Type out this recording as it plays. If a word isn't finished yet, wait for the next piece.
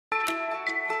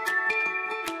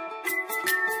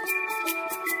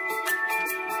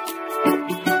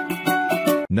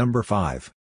Number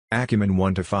 5. Acumen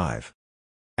 1-5.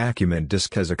 Acumen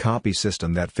Disk has a copy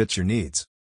system that fits your needs.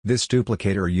 This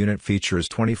duplicator unit features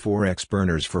 24x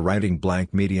burners for writing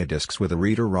blank media disks with a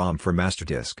reader-ROM for master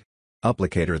disk.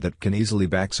 Duplicator that can easily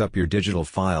backs up your digital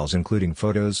files including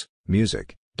photos,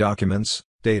 music, documents,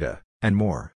 data, and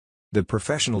more. The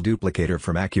professional duplicator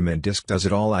from Acumen Disk does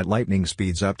it all at lightning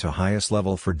speeds up to highest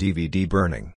level for DVD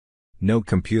burning. No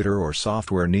computer or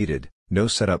software needed, no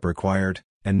setup required,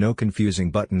 and no confusing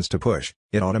buttons to push,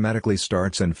 it automatically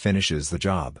starts and finishes the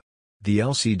job. The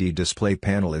LCD display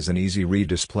panel is an easy read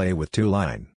display with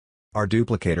 2-line. Our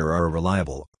duplicator are a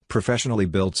reliable, professionally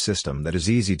built system that is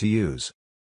easy to use.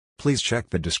 Please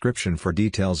check the description for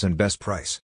details and best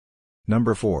price.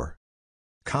 Number 4.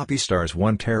 CopyStars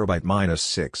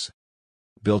 1TB-6.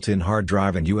 Built-in hard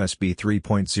drive and USB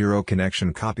 3.0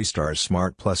 connection. CopyStars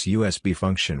Smart Plus USB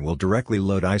function will directly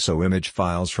load ISO image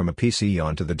files from a PC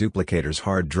onto the duplicator's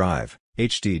hard drive,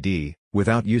 HDD,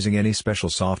 without using any special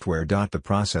software. The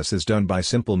process is done by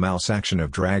simple mouse action of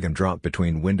drag and drop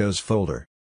between Windows folder.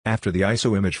 After the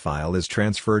ISO image file is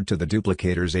transferred to the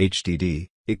duplicator's HDD,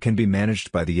 it can be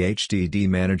managed by the HDD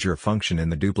Manager function in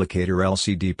the duplicator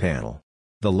LCD panel.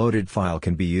 The loaded file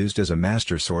can be used as a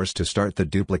master source to start the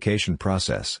duplication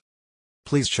process.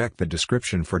 Please check the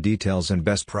description for details and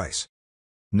best price.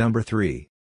 Number 3.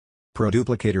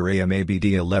 ProDuplicator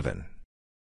AM-ABD11.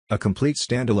 A complete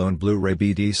standalone Blu-ray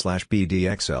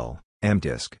BD/BDXL,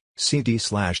 M-Disc,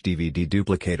 CD/DVD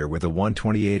duplicator with a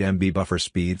 128 MB buffer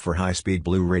speed for high-speed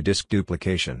Blu-ray disc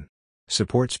duplication.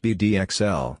 Supports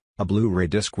BDXL, a Blu-ray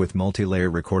disc with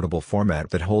multi-layer recordable format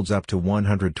that holds up to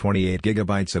 128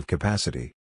 GB of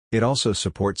capacity. It also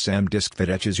supports M-Disc that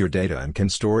etches your data and can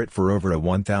store it for over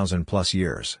 1,000+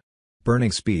 years.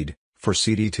 Burning speed, for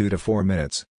CD 2 to 4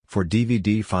 minutes, for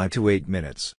DVD 5 to 8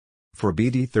 minutes. For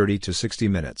BD 30 to 60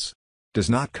 minutes. Does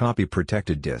not copy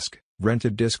protected disc,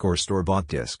 rented disc or store-bought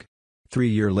disc.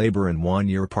 3-year labor and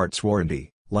 1-year parts warranty,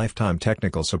 lifetime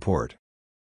technical support.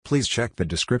 Please check the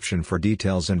description for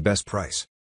details and best price.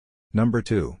 Number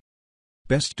 2.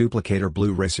 Best Duplicator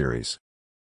Blu-ray Series.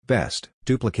 Best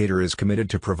Duplicator is committed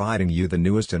to providing you the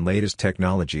newest and latest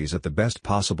technologies at the best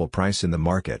possible price in the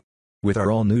market. With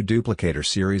our all-new Duplicator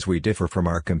series we differ from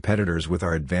our competitors with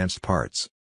our advanced parts.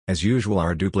 As usual,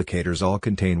 our duplicators all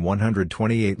contain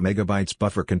 128 MB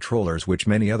buffer controllers, which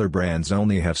many other brands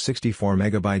only have 64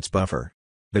 MB buffer.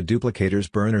 The duplicators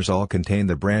burners all contain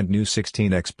the brand new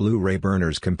 16x Blu-ray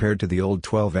burners compared to the old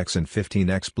 12x and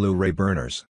 15x Blu-ray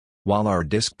burners. While our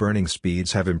disc burning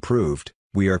speeds have improved,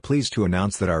 we are pleased to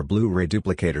announce that our Blu-ray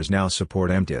duplicators now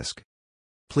support M-Disc.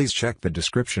 Please check the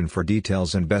description for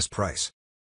details and best price.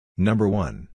 Number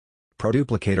 1.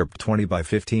 ProDuplicator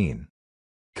 20x15.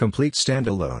 Complete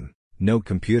standalone, no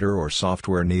computer or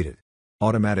software needed.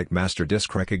 Automatic master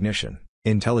disk recognition,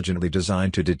 intelligently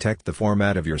designed to detect the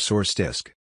format of your source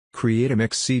disk. Create a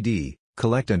mix CD,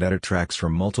 collect and edit tracks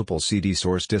from multiple CD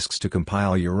source disks to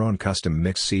compile your own custom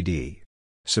mix CD.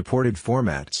 Supported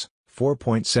formats: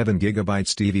 4.7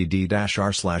 GB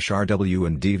DVD-R/RW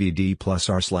and DVD plus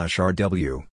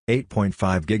R/RW,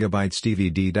 8.5 GB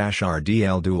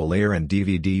DVD-RDL dual layer and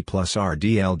DVD plus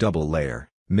RDL double layer,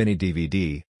 mini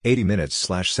DVD, 80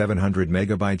 minutes/700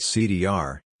 MB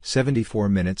CDR, 74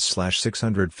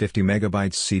 minutes/650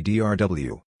 MB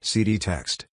CDRW, CD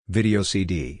text, video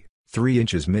CD, 3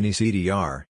 inches mini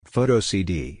CDR, photo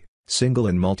CD, single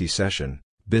and multi-session,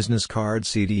 business card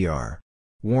CDR.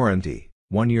 Warranty: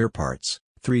 1-year parts,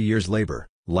 3 years labor,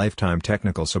 lifetime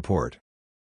technical support.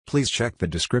 Please check the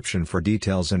description for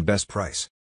details and best price.